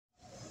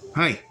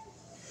Hi,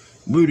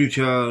 Voodoo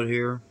Child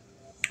here.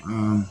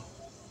 Um,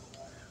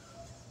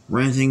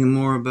 Ranting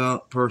more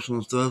about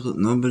personal stuff that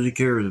nobody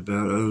cares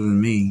about other than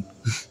me.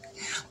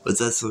 But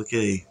that's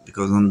okay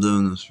because I'm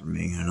doing this for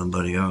me and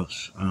nobody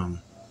else.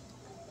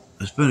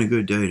 It's been a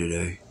good day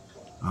today.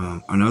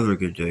 Another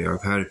good day.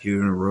 I've had a few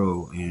in a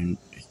row, and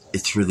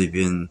it's really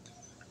been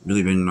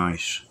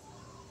nice.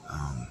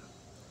 Um,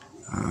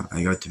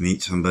 I got to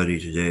meet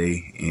somebody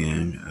today,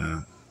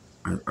 and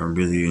I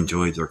really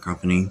enjoyed their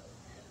company.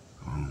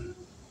 Um,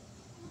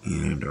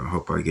 and I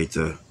hope I get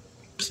to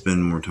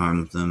spend more time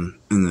with them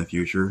in the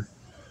future.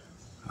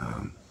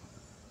 Um,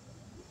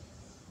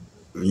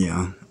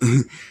 yeah.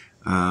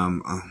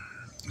 um, uh,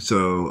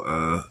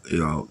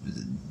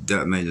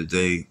 that made the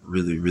day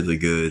really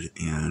good.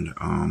 And,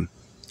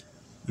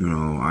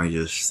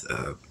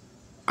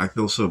 I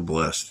feel so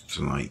blessed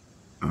tonight.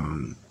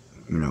 Um,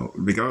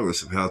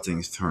 Regardless of how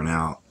things turn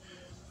out,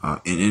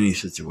 in any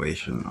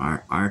situation,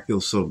 I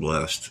feel so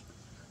blessed,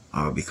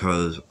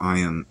 because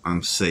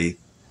I'm safe,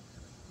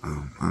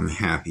 I'm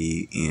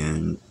happy,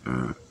 and,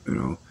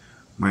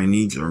 my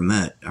needs are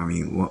met. I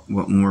mean,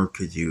 what more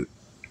could you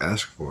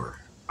ask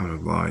for out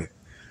of life?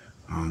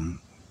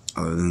 um,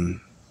 Other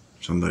than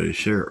somebody to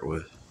share it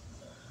with.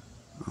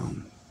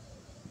 Um,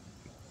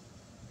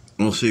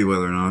 we'll see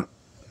whether or not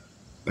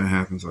that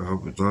happens. I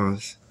hope it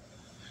does.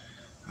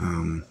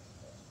 Um,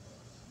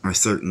 I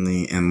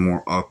certainly am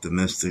more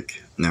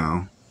optimistic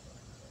now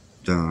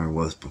than I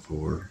was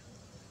before.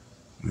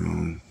 You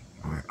know,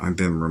 I've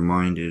been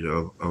reminded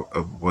of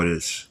what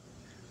it's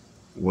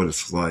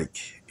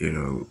like,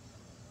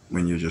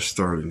 when you're just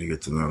starting to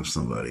get to know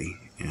somebody,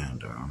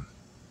 and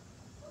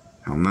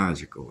how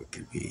magical it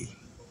could be,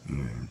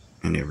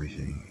 and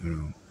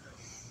everything.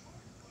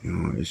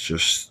 It's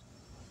just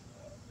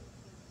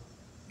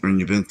when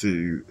you've been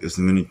through as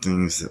many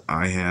things that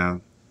I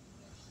have,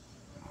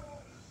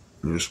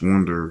 you just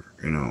wonder,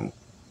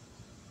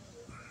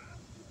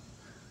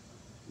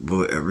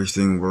 will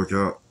everything work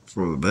out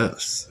for the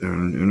best?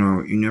 And you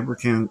never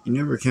can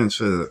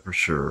say that for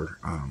sure,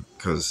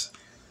 because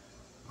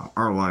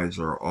our lives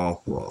are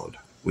all flawed.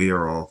 We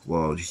are all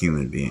flawed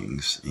human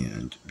beings,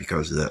 and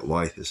because of that,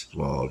 life is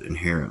flawed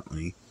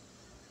inherently.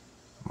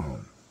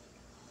 Um,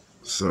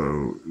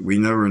 so we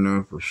never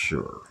know for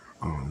sure.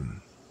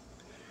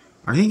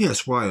 I think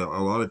that's why a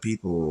lot of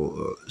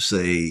people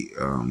say,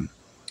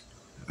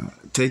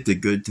 take the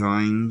good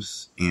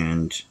times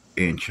and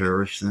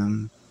cherish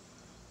them,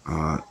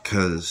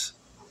 because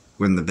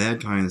when the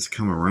bad times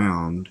come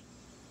around,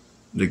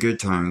 the good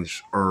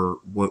times are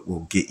what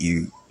will get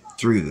you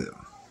through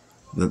them.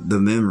 The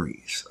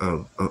memories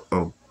of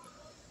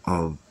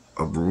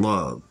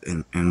love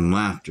and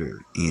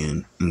laughter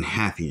and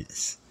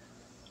happiness,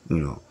 you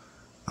know,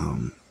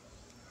 um,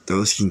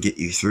 those can get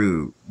you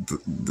through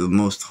the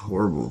most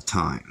horrible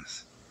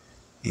times.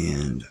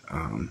 And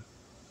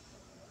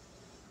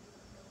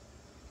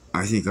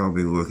I think I'll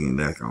be looking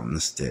back on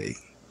this day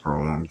for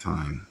a long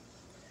time,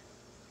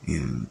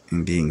 and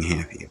being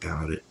happy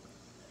about it,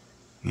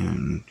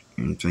 and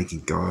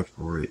thanking God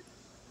for it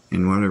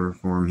in whatever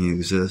form He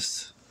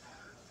exists.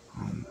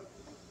 Um,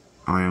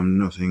 I am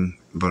nothing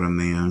but a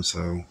man,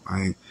 so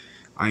I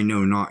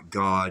know not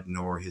God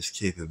nor His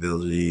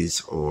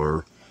capabilities,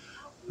 or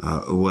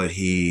what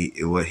he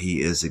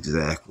is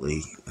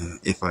exactly.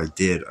 If I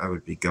did, I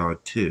would be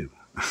God too.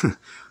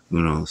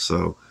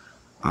 So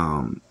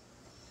um,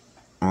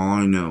 all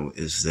I know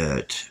is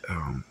that,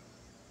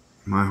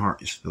 my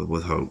heart is filled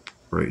with hope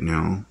right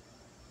now,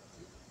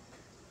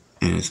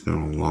 and it's been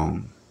a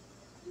long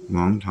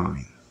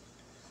time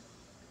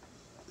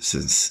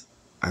since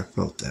I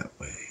felt that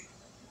way.